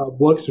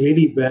works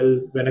really well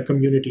when a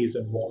community is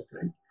involved,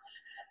 right?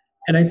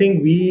 And I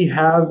think we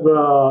have,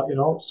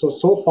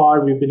 so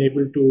far we've been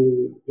able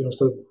to,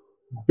 sort of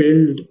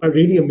build a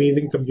really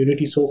amazing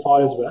community so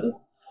far as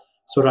well.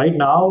 So right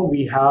now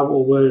we have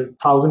over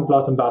 1,000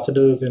 plus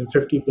ambassadors in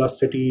 50 plus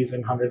cities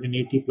and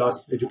 180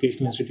 plus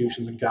educational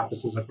institutions and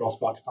campuses across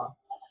Pakistan.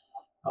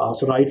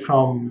 So right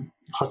from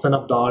Hassan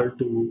Abdal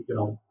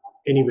to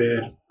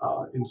anywhere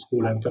in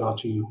school in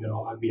Karachi,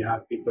 we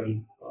have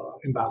people,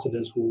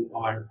 ambassadors who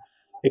are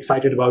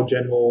excited about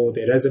GenMo.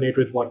 They resonate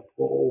with what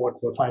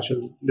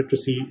financial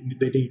literacy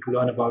they need to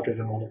learn about it,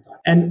 and all of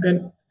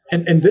that.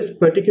 And this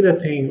particular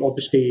thing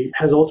obviously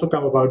has also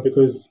come about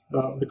because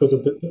of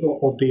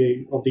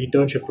the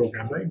internship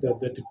program, right?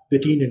 The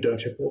teen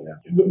internship program.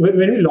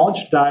 When we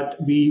launched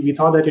that, we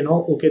thought that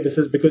okay, this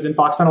is because in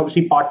Pakistan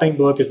obviously part-time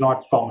work is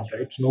not common,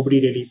 right? So nobody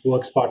really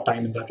works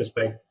part-time in that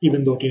respect,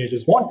 even though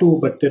teenagers want to,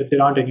 but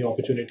there aren't any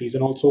opportunities.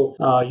 And also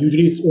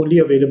usually it's only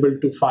available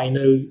to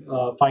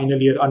final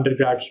year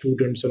undergrad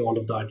students and all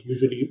of that.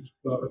 Usually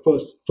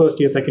first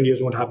year, second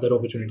years won't have that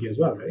opportunity as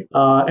well, right?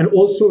 And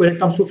also when it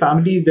comes to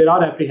families, there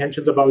are apprehensions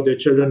about their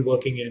children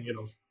working in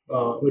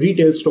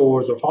retail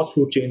stores or fast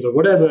food chains or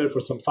whatever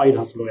for some side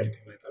hustle or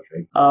anything like that,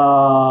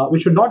 right?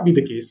 Which should not be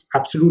the case.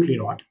 Absolutely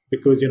not,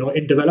 because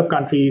in developed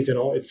countries,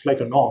 it's like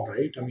a norm,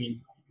 right? I mean,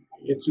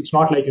 it's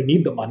not like you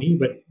need the money,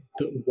 but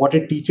what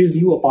it teaches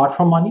you apart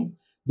from money,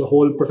 the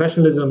whole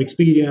professionalism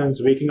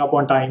experience, waking up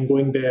on time,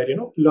 going there,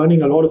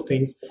 learning a lot of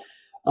things,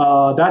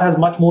 that has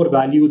much more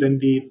value than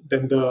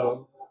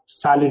the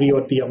salary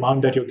or the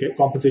amount that you get,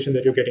 compensation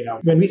that you're getting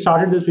out. When we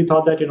started this, we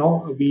thought that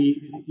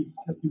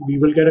we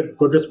will get a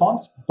good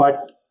response,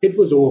 but it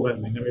was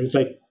overwhelming. I mean, it was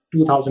like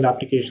 2,000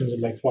 applications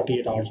in like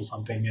 48 hours or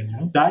something.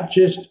 And that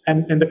just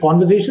and the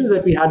conversations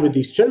that we had with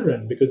these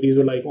children, because these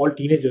were like all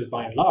teenagers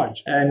by and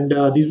large, and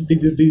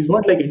these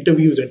weren't like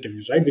interviews,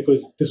 right?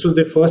 Because this was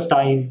their first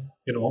time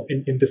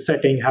in this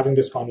setting having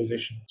this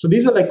conversation. So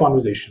these were like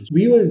conversations.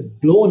 We were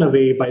blown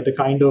away by the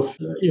kind of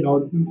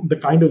the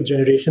kind of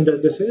generation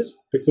that this is,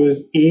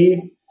 because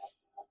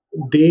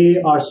they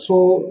are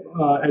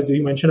so as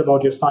you mentioned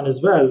about your son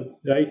as well,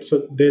 right?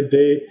 So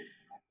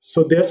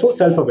they're so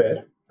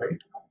self-aware, right?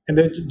 And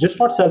they're just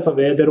not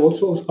self-aware, they're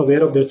also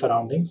aware of their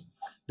surroundings.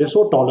 They're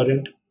so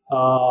tolerant.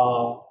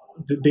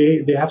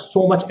 They have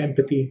so much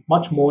empathy,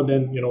 much more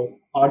than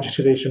our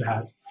generation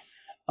has.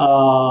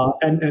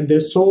 And they're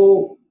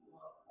so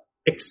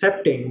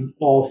accepting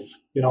of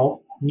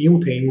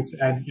new things,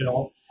 and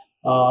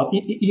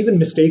even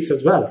mistakes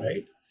as well,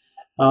 right?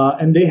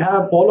 And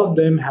all of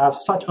them have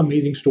such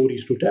amazing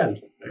stories to tell,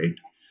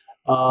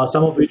 right?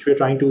 Some of which we're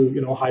trying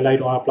to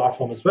highlight on our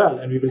platform as well,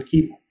 and we will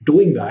keep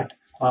doing that,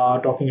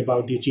 talking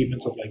about the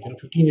achievements of like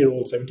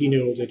 15-year-olds,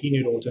 17-year-olds,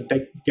 18-year-olds, and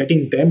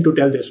getting them to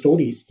tell their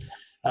stories,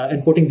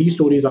 and putting these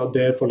stories out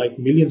there for like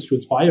millions to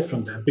inspire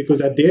from them, because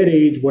at their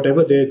age,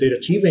 whatever they're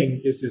achieving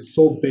is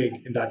so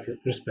big in that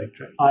respect,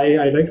 right?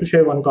 I'd like to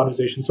share one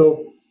conversation.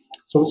 So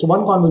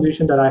one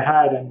conversation that I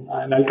had,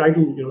 and I'll try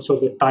to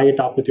sort of tie it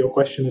up with your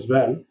question as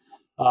well.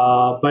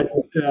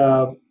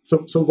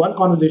 So one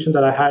conversation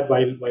that I had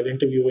while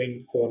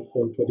interviewing for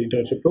the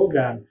internship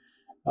program.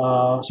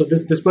 So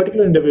this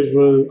particular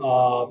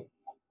individual,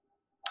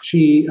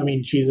 she's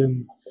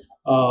in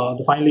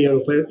the final year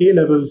of her A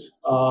levels,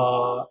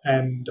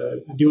 and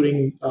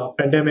during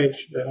pandemic,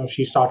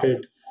 she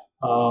started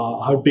her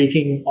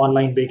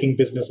online baking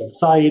business on the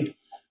side.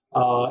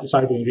 It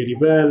started doing really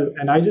well,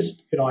 and I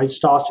just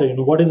asked her,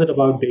 what is it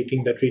about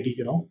baking that really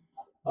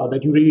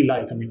that you really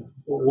like? I mean,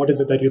 what is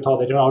it that you thought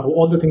that out of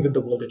all the things in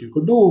the world that you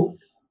could do,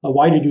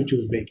 why did you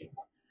choose baking?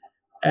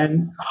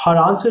 And her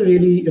answer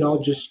really,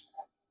 just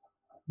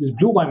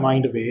blew my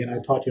mind away, and I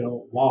thought,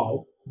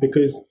 wow,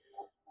 because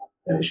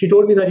she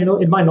told me that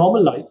in my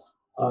normal life,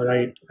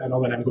 right,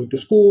 when I'm going to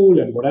school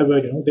and whatever,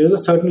 there's a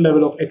certain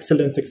level of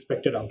excellence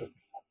expected out of me,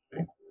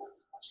 right?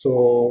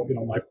 So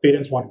my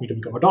parents want me to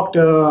become a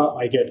doctor.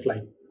 I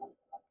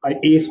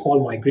ace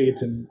all my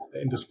grades in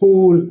the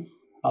school.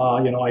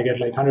 I get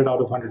like 100 out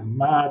of 100 in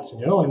maths,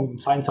 and in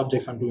science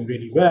subjects I'm doing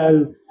really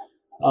well,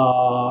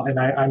 and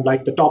I'm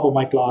like the top of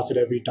my class at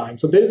every time.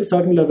 So there is a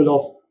certain level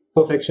of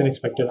perfection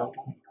expected out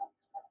of me.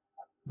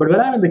 But when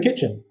I'm in the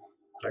kitchen,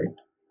 right,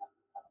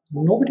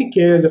 nobody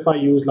cares if I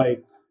use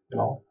like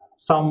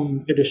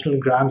some additional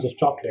grams of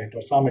chocolate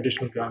or some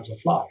additional grams of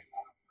flour.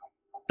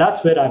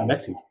 That's where I'm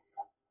messy.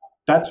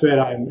 That's where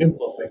I'm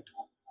imperfect.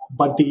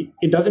 But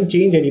it doesn't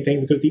change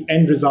anything, because the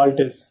end result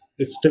is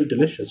still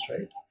delicious,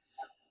 right?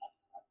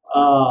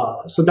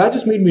 So that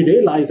just made me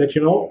realize that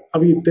I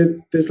mean,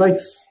 there's like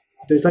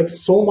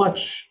so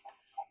much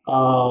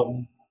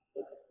um,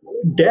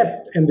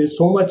 depth, and there's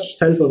so much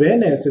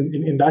self-awareness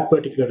in that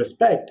particular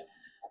respect,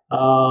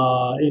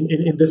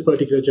 in this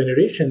particular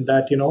generation,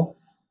 that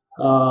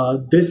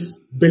this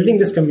building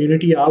this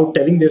community out,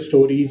 telling their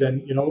stories,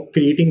 and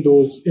creating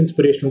those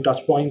inspirational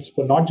touch points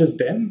for not just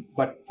them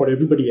but for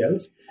everybody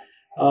else,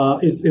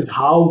 is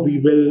how we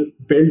will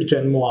build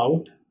GenMo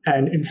out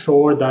and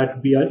ensure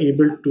that we are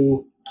able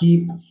to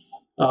keep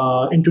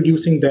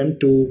introducing them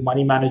to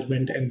money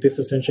management and this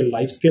essential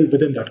life skill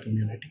within that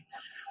community.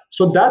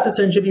 So that's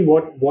essentially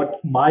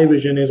what my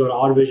vision is, or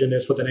our vision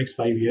is, for the next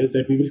 5 years,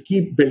 that we will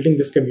keep building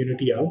this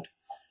community out,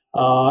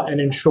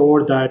 and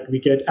ensure that we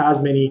get as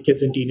many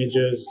kids and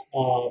teenagers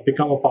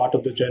become a part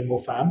of the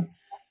GenMo fam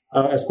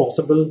as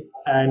possible,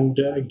 and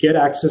get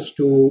access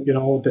to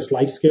this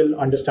life skill,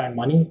 understand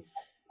money,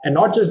 and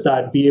not just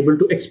that, be able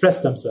to express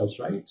themselves,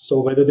 right?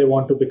 So whether they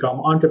want to become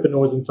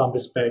entrepreneurs in some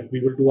respect,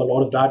 we will do a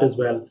lot of that as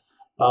well,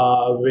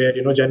 where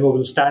GenMo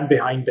will stand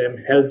behind them,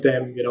 help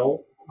them,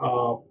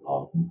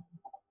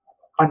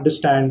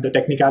 understand the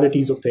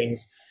technicalities of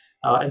things,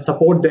 and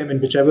support them in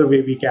whichever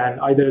way we can,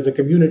 either as a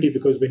community,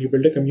 because when you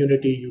build a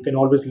community, you can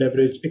always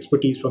leverage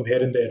expertise from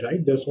here and there,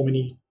 right? There's so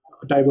many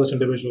diverse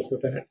individuals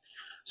within it.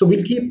 So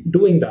we'll keep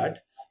doing that,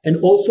 and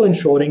also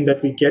ensuring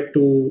that we get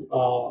to,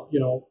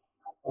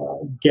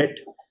 get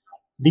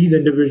these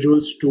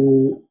individuals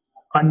to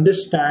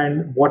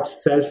understand what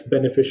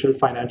self-beneficial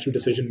financial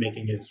decision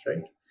making is,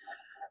 right?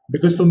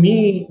 Because for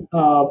me,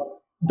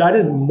 that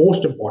is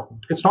most important.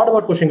 It's not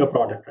about pushing a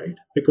product, right?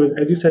 Because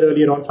as you said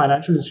earlier on,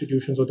 financial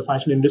institutions or the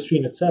financial industry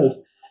in itself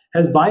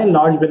has by and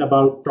large been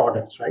about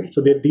products, right?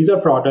 So these are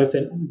products,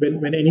 and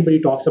when anybody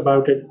talks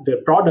about it,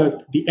 their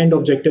product, the end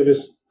objective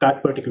is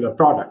that particular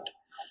product.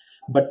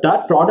 But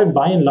that product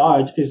by and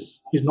large is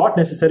not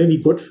necessarily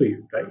good for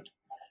you, right?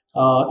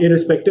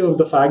 Irrespective of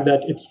the fact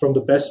that it's from the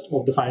best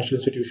of the financial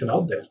institution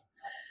out there.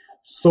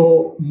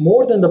 So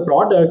more than the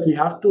product, we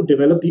have to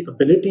develop the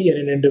ability in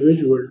an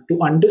individual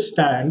to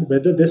understand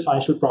whether this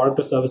financial product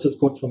or service is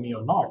good for me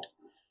or not,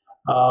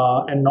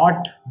 and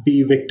not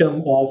be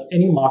victim of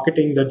any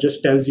marketing that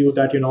just tells you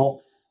that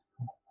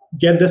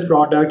get this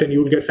product and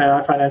you'll get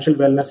financial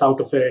wellness out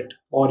of it,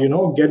 or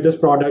get this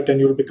product and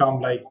you'll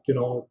become like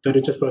the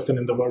richest person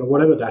in the world, or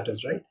whatever that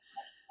is, right?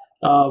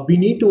 We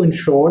need to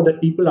ensure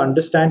that people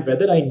understand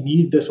whether I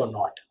need this or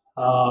not.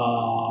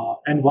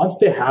 And once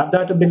they have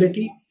that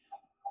ability,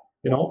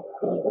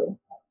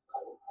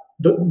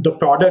 the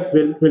product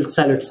will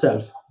sell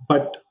itself.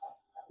 But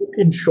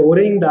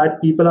ensuring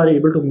that people are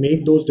able to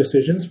make those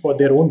decisions for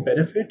their own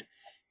benefit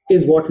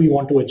is what we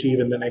want to achieve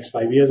in the next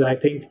 5 years. And I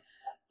think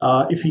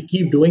if we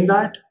keep doing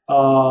that,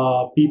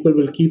 people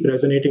will keep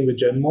resonating with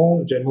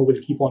GenMo. GenMo will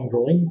keep on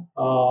growing.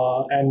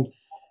 And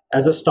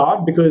as a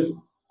start, because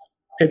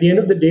at the end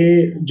of the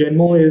day,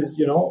 GenMo is,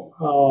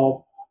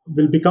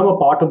 will become a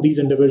part of these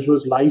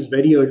individuals' lives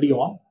very early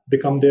on,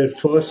 become their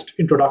first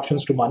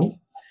introductions to money,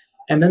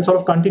 and then sort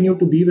of continue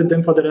to be with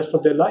them for the rest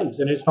of their lives.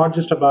 And it's not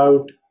just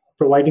about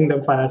providing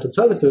them financial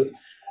services,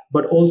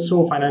 but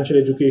also financial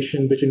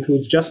education, which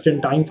includes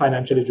just-in-time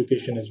financial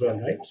education as well,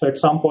 right? So at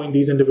some point,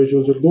 these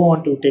individuals will go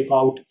on to take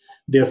out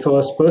their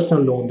first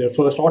personal loan, their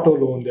first auto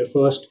loan,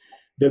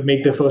 they'll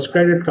make their first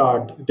credit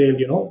card, they'll,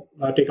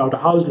 take out a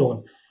house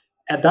loan.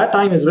 At that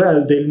time as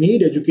well, they'll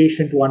need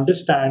education to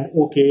understand,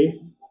 okay,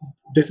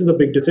 this is a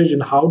big decision.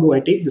 How do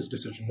I take this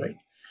decision, right?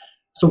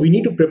 So we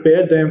need to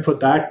prepare them for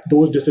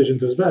those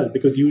decisions as well,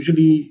 because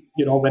usually,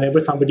 whenever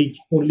somebody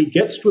only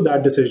gets to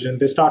that decision,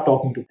 they start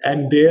talking to,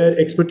 and their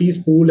expertise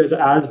pool is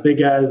as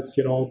big as,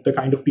 the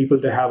kind of people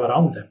they have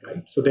around them,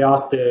 right? So they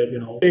ask their,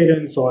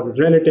 parents or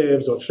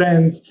relatives or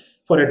friends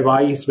for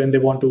advice when they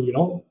want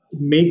to,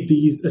 make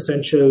these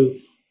essential,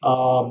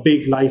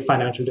 big life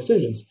financial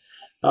decisions.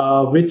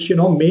 Which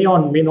may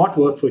or may not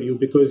work for you,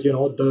 because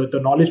the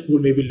knowledge pool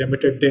may be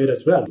limited there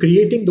as well.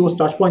 Creating those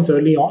touch points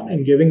early on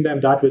and giving them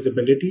that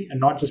visibility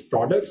and not just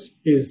products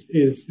is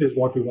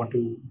what we want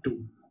to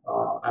do.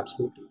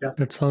 Absolutely, yeah.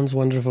 That sounds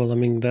wonderful. I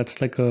mean,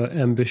 that's like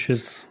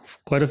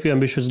quite a few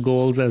ambitious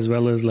goals, as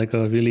well as like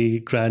a really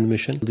grand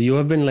mission. You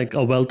have been like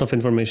a wealth of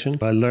information.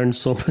 I learned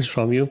so much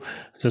from you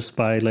just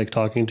by like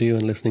talking to you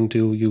and listening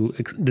to you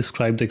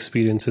describe the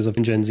experiences of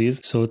Gen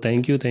Zs. So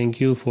thank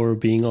you for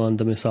being on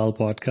the Misal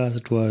podcast.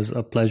 It was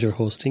a pleasure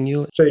hosting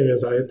you. Same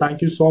as I.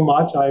 Thank you so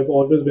much. I've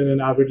always been an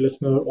avid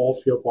listener of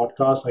your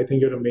podcast. I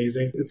think you're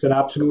amazing. It's an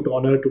absolute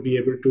honor to be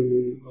able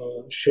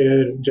to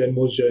share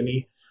GenMo's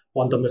journey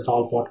on the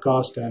Misal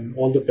podcast, and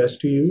all the best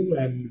to you,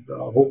 and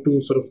hope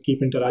to sort of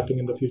keep interacting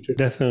in the future.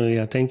 Definitely.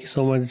 Yeah. Thank you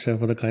so much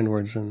for the kind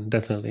words, and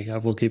definitely I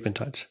will keep in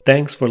touch.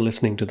 Thanks for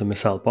listening to the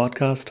Misal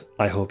podcast.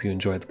 I hope you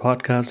enjoyed the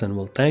podcast and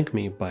will thank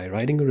me by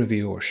writing a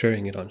review or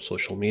sharing it on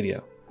social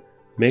media.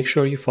 Make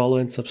sure you follow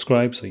and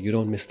subscribe so you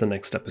don't miss the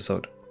next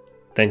episode.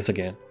 Thanks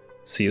again.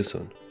 See you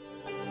soon.